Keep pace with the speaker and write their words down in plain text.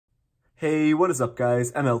Hey, what is up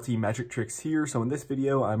guys? MLT Magic Tricks here. So in this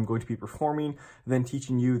video, I'm going to be performing, then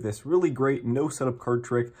teaching you this really great no setup card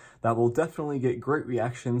trick that will definitely get great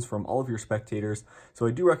reactions from all of your spectators. So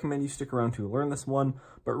I do recommend you stick around to learn this one.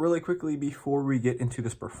 But really quickly, before we get into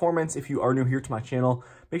this performance, if you are new here to my channel,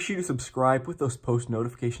 make sure you subscribe with those post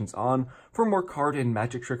notifications on for more card and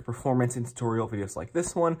magic trick performance and tutorial videos like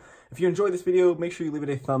this one. If you enjoyed this video, make sure you leave it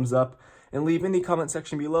a thumbs up. And leave in the comment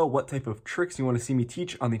section below what type of tricks you want to see me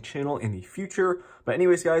teach on the channel in the future. But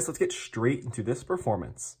anyways, guys, let's get straight into this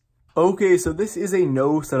performance. Okay, so this is a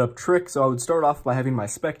no setup trick. So I would start off by having my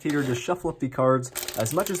spectator just shuffle up the cards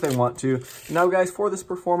as much as they want to. Now, guys, for this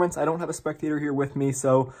performance, I don't have a spectator here with me,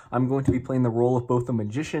 so I'm going to be playing the role of both the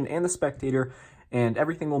magician and the spectator, and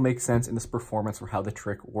everything will make sense in this performance for how the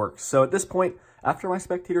trick works. So at this point, after my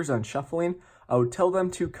spectator's done shuffling, I would tell them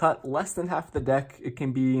to cut less than half the deck. It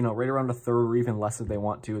can be, right around a third or even less if they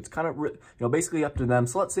want to. It's kind of, basically up to them.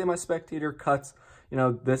 So let's say my spectator cuts,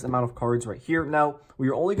 this amount of cards right here. Now,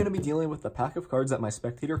 we're only going to be dealing with the pack of cards that my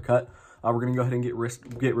spectator cut. We're going to go ahead and get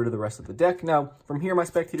rid of the rest of the deck. Now, from here, my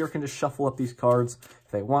spectator can just shuffle up these cards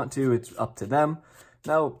if they want to. It's up to them.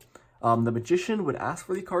 Now, the magician would ask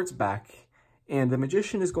for the cards back, and the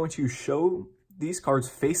magician is going to show these cards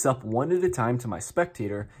face up one at a time to my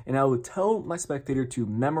spectator, and I would tell my spectator to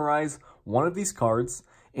memorize one of these cards,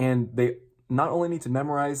 and they not only need to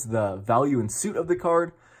memorize the value and suit of the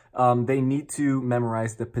card, they need to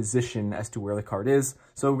memorize the position as to where the card is.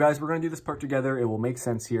 So guys, we're going to do this part together. It will make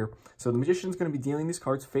sense here. So the magician is going to be dealing these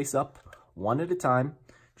cards face up one at a time,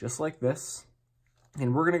 just like this,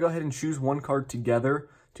 and we're going to go ahead and choose one card together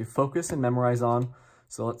to focus and memorize on.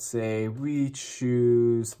 So let's say we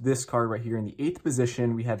choose this card right here in the 8th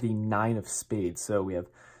position. We have the 9 of spades. So we have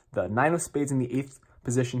the 9 of spades in the 8th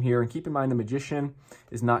position here. And keep in mind, the magician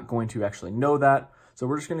is not going to actually know that. So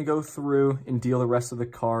we're just going to go through and deal the rest of the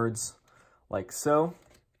cards like so,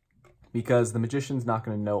 because the magician's not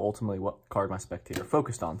going to know ultimately what card my spectator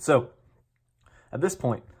focused on. So at this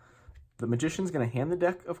point, the magician's going to hand the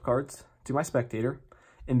deck of cards to my spectator,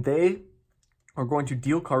 and they are going to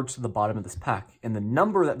deal cards to the bottom of this pack, and the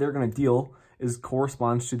number that they're going to deal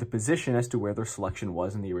corresponds to the position as to where their selection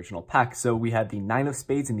was in the original pack. So we had the 9 of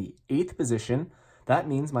spades in the 8th position. That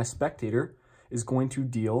means my spectator is going to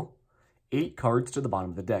deal 8 cards to the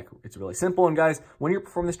bottom of the deck. It's really simple, and guys, when you're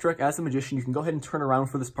performing this trick as a magician, you can go ahead and turn around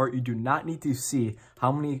for this part. You do not need to see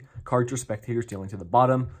how many cards your spectator is dealing to the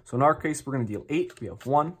bottom. So in our case, we're going to deal 8. We have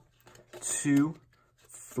 1, 2,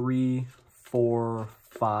 3, 4,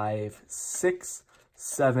 5, 6,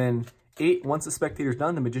 7, 8. Once the spectator's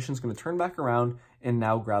done, the magician's going to turn back around and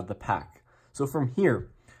now grab the pack. So from here,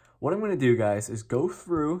 what I'm going to do, guys, is go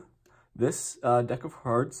through this deck of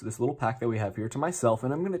cards, this little pack that we have here, to myself,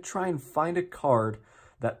 and I'm going to try and find a card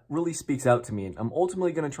that really speaks out to me. And I'm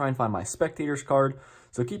ultimately going to try and find my spectator's card.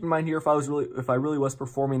 So keep in mind here, if I really was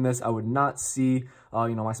performing this, I would not see,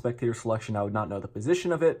 my spectator selection. I would not know the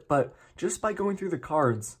position of it. But just by going through the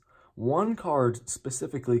cards, one card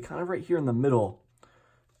specifically, kind of right here in the middle,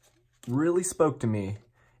 really spoke to me.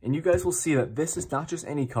 And you guys will see that this is not just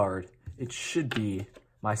any card. It should be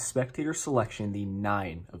my spectator selection, the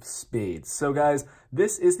 9 of spades. So guys,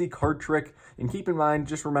 this is the card trick. And keep in mind,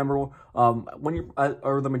 just remember, when you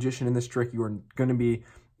are the magician in this trick, you are going to be,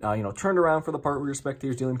 turned around for the part where your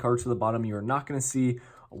spectator is dealing cards to the bottom. You are not going to see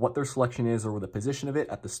what their selection is or the position of it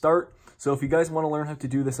at the start. So if you guys want to learn how to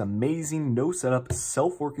do this amazing no setup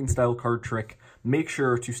self-working style card trick, make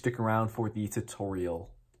sure to stick around for the tutorial.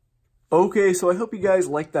 Okay, so I hope you guys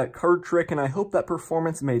liked that card trick, and I hope that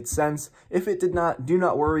performance made sense. If it did not, do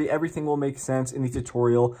not worry, everything will make sense in the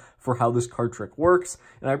tutorial for how this card trick works.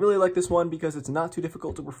 And I really like this one because it's not too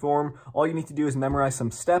difficult to perform. All you need to do is memorize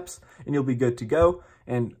some steps, and you'll be good to go.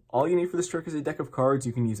 And all you need for this trick is a deck of cards.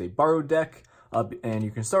 You can use a borrowed deck, and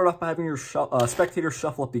you can start off by having your spectator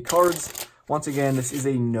shuffle up the cards. Once again, this is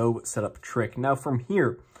a no setup trick. Now from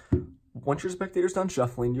here, once your spectator's done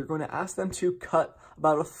shuffling, you're going to ask them to cut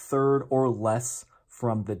about a third or less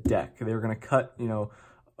from the deck. They're going to cut,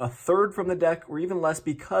 a third from the deck or even less,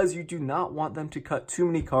 because you do not want them to cut too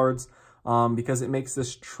many cards, because it makes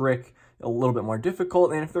this trick a little bit more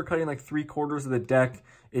difficult. And if they're cutting like 3/4 of the deck,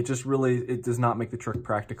 it does not make the trick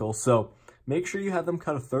practical. So make sure you have them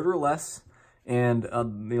cut a third or less. And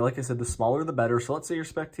like I said, the smaller the better. So let's say your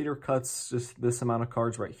spectator cuts just this amount of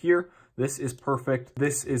cards right here. This is perfect.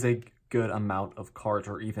 This is a good amount of cards,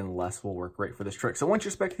 or even less will work great for this trick. So once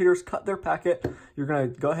your spectators cut their packet, you're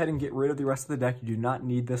going to go ahead and get rid of the rest of the deck. You do not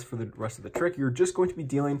need this for the rest of the trick. You're just going to be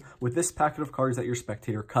dealing with this packet of cards that your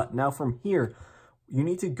spectator cut. Now from here, you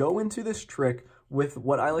need to go into this trick with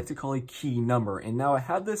what I like to call a key number. And now I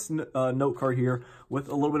have this note card here with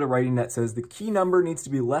a little bit of writing that says the key number needs to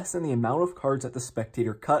be less than the amount of cards that the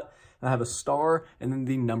spectator cut. And I have a star and then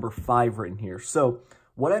the number 5 written here. So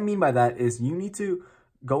what I mean by that is you need to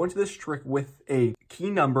go into this trick with a key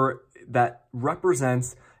number that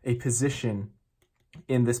represents a position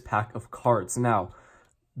in this pack of cards. Now,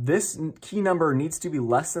 this key number needs to be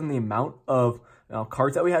less than the amount of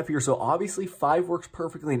cards that we have here. So obviously 5 works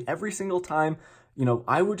perfectly, and every single time,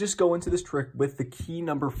 I would just go into this trick with the key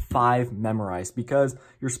number 5 memorized, because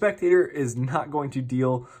your spectator is not going to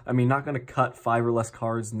not going to cut 5 or less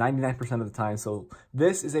cards 99% of the time. So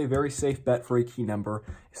this is a very safe bet for a key number.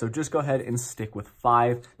 So just go ahead and stick with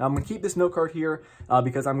 5. Now I'm going to keep this note card here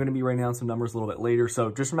because I'm going to be writing down some numbers a little bit later.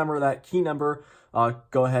 So just remember that key number can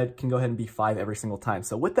go ahead and be 5 every single time.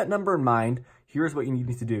 So with that number in mind, here's what you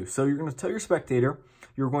need to do. So you're going to tell your spectator,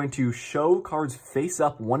 you're going to show cards face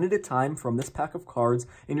up one at a time from this pack of cards,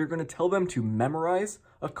 and you're going to tell them to memorize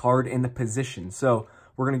a card in the position. So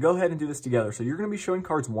we're going to go ahead and do this together. So you're going to be showing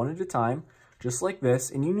cards one at a time, just like this,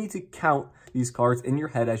 and you need to count these cards in your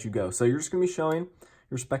head as you go. So you're just going to be showing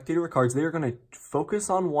your spectator the cards. They're going to focus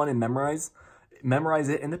on one and memorize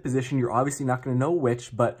it in the position. You're obviously not going to know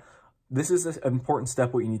which, but this is an important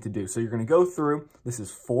step what you need to do. So you're going to go through, this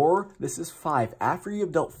is 4, this is 5. After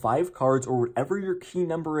you've dealt 5 cards or whatever your key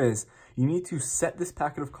number is, you need to set this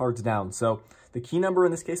packet of cards down. So the key number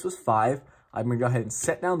in this case was 5. I'm going to go ahead and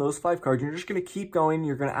set down those 5 cards. You're just going to keep going.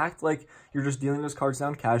 You're going to act like you're just dealing those cards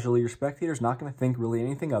down casually. Your spectator's not going to think really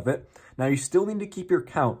anything of it. Now you still need to keep your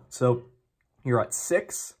count. So you're at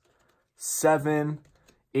 6, 7,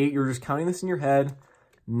 8. You're just counting this in your head.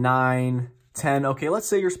 9, 10. Okay, let's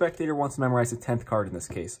say your spectator wants to memorize the 10th card in this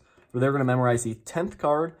case. Where they're going to memorize the 10th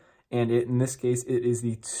card, and in this case, it is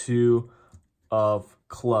the 2 of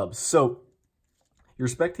clubs. So your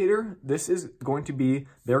spectator, this is going to be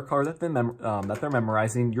their card that they're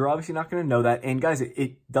memorizing. You're obviously not going to know that. And guys,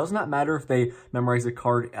 it does not matter if they memorize a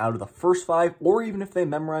card out of the first 5, or even if they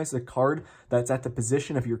memorize the card that's at the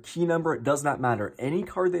position of your key number. It does not matter. Any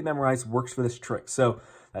card they memorize works for this trick. So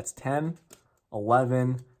that's 10,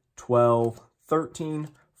 11, 12, 13,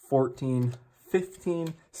 14,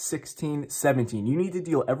 15, 16, 17. You need to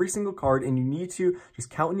deal every single card, and you need to just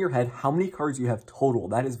count in your head how many cards you have total.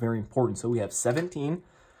 That is very important. So we have 17.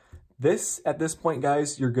 At this point,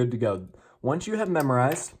 guys, you're good to go. Once you have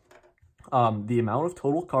memorized the amount of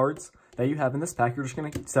total cards that you have in this pack, you're just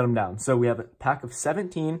going to set them down. So we have a pack of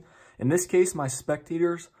 17. In this case, my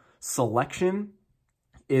spectator's selection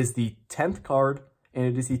is the 10th card, and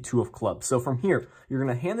it is the 2 of clubs. So from here, you're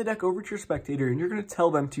going to hand the deck over to your spectator, and you're going to tell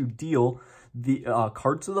them to deal the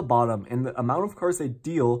cards to the bottom, and the amount of cards they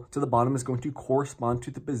deal to the bottom is going to correspond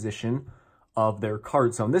to the position of their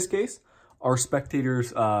card. So in this case, our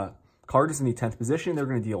spectator's card is in the 10th position. They're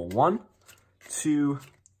going to deal 1, 2,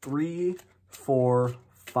 3, 4,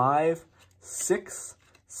 5, 6,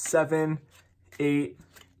 7, 8,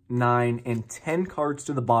 9, and 10 cards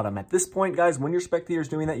to the bottom. At this point, guys, when your spectator is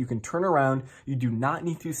doing that, you can turn around. You do not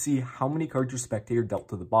need to see how many cards your spectator dealt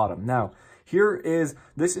to the bottom. Now,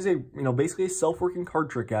 this is a, basically a self-working card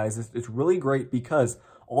trick, guys. It's really great because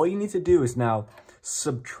all you need to do is now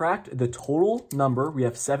subtract the total number. We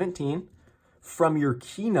have 17 from your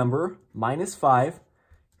key number minus 5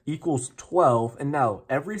 equals 12. And now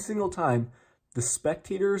every single time the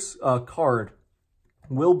spectator's card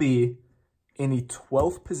will be in the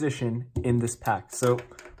 12th position in this pack. So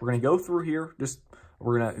we're going to go through here. This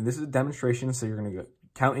is a demonstration. So you're going to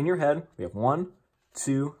count in your head. We have 1,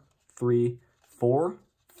 2, 3, 4,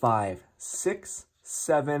 5, 6,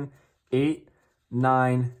 7, 8,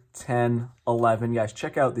 9, 10, 11. Guys,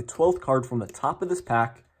 check out the 12th card from the top of this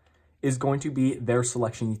pack is going to be their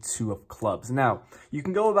selection, the 2 of clubs. Now, you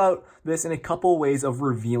can go about this in a couple ways of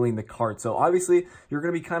revealing the card. So obviously, you're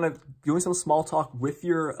going to be kind of doing some small talk with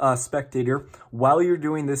your spectator while you're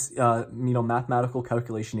doing this, mathematical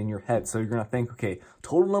calculation in your head. So you're going to think, okay,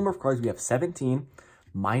 total number of cards, we have 17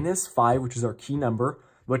 minus 5, which is our key number,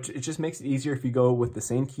 which it just makes it easier if you go with the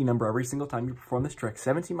same key number every single time you perform this trick.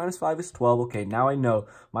 17 minus 5 is 12. Okay, now I know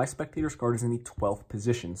my spectator's card is in the 12th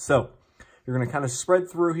position. So you're going to kind of spread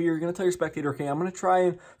through here. You're going to tell your spectator, okay, I'm going to try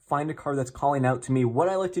and find a card that's calling out to me. What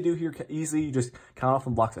I like to do here, easily, you just count off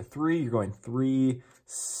in blocks of 3. You're going 3,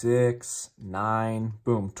 6, 9,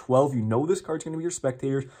 boom, 12. You know this card's going to be your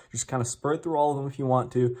spectator's. Just kind of spread through all of them if you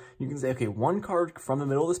want to. You can say, okay, one card from the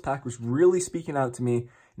middle of this pack was really speaking out to me,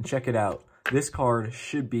 and check it out. This card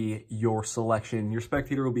should be your selection. Your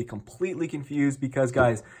spectator will be completely confused because,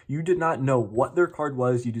 guys, you did not know what their card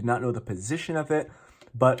was. You did not know the position of it,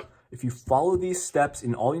 but If you follow these steps,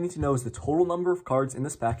 and all you need to know is the total number of cards in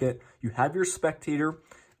this packet, you have your spectator.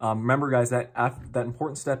 Remember, guys, that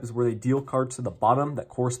important step is where they deal cards to the bottom that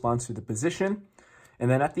corresponds to the position. And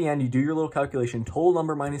then at the end, you do your little calculation, total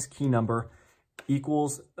number minus key number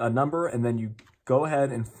equals a number, and then you go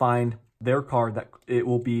ahead and find their card that it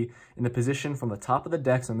will be in the position from the top of the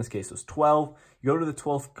deck. So in this case, it was 12. You go to the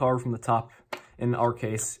 12th card from the top, in our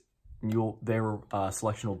case, and their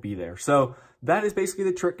selection will be there. So that is basically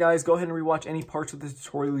the trick, guys. Go ahead and rewatch any parts of the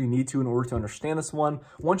tutorial you need to in order to understand this one.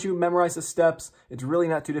 Once you memorize the steps, it's really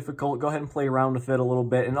not too difficult. Go ahead and play around with it a little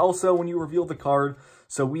bit. And also, when you reveal the card,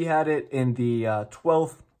 so we had it in the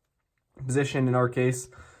 12th position in our case.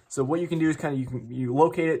 So what you can do is you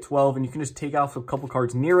locate it 12, and you can just take off a couple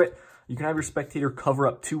cards near it. You can have your spectator cover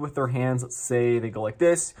up 2 with their hands. Let's say they go like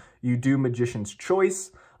this. You do Magician's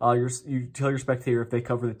Choice. You tell your spectator if they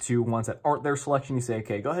cover the 2 ones that aren't their selection, you say,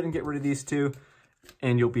 okay, go ahead and get rid of these 2,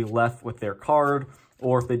 and you'll be left with their card.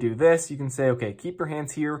 Or if they do this, you can say, okay, keep your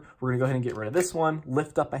hands here. We're gonna go ahead and get rid of this one,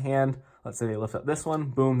 lift up a hand. Let's say they lift up this one,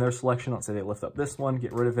 boom, their selection. Let's say they lift up this one,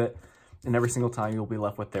 get rid of it. And every single time you'll be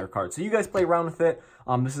left with their card. So you guys play around with it.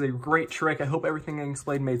 This is a great trick. I hope everything I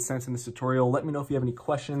explained made sense in this tutorial. Let me know if you have any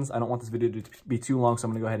questions. I don't want this video to be too long, so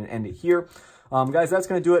I'm gonna go ahead and end it here. Guys, that's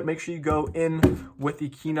gonna do it. Make sure you go in with the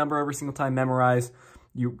key number every single time, memorize.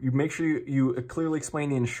 You make sure you clearly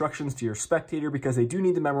explain the instructions to your spectator, because they do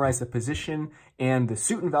need to memorize the position and the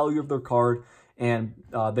suit and value of their card. And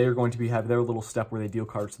they're going to have their little step where they deal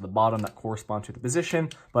cards to the bottom that correspond to the position.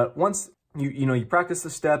 But once you practice the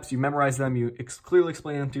steps, you memorize them, you clearly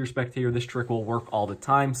explain them to your spectator, this trick will work all the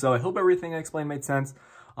time. So I hope everything I explained made sense.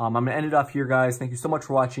 I'm going to end it off here, guys. Thank you so much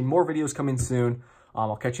for watching. More videos coming soon.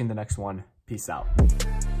 I'll catch you in the next one. Peace out.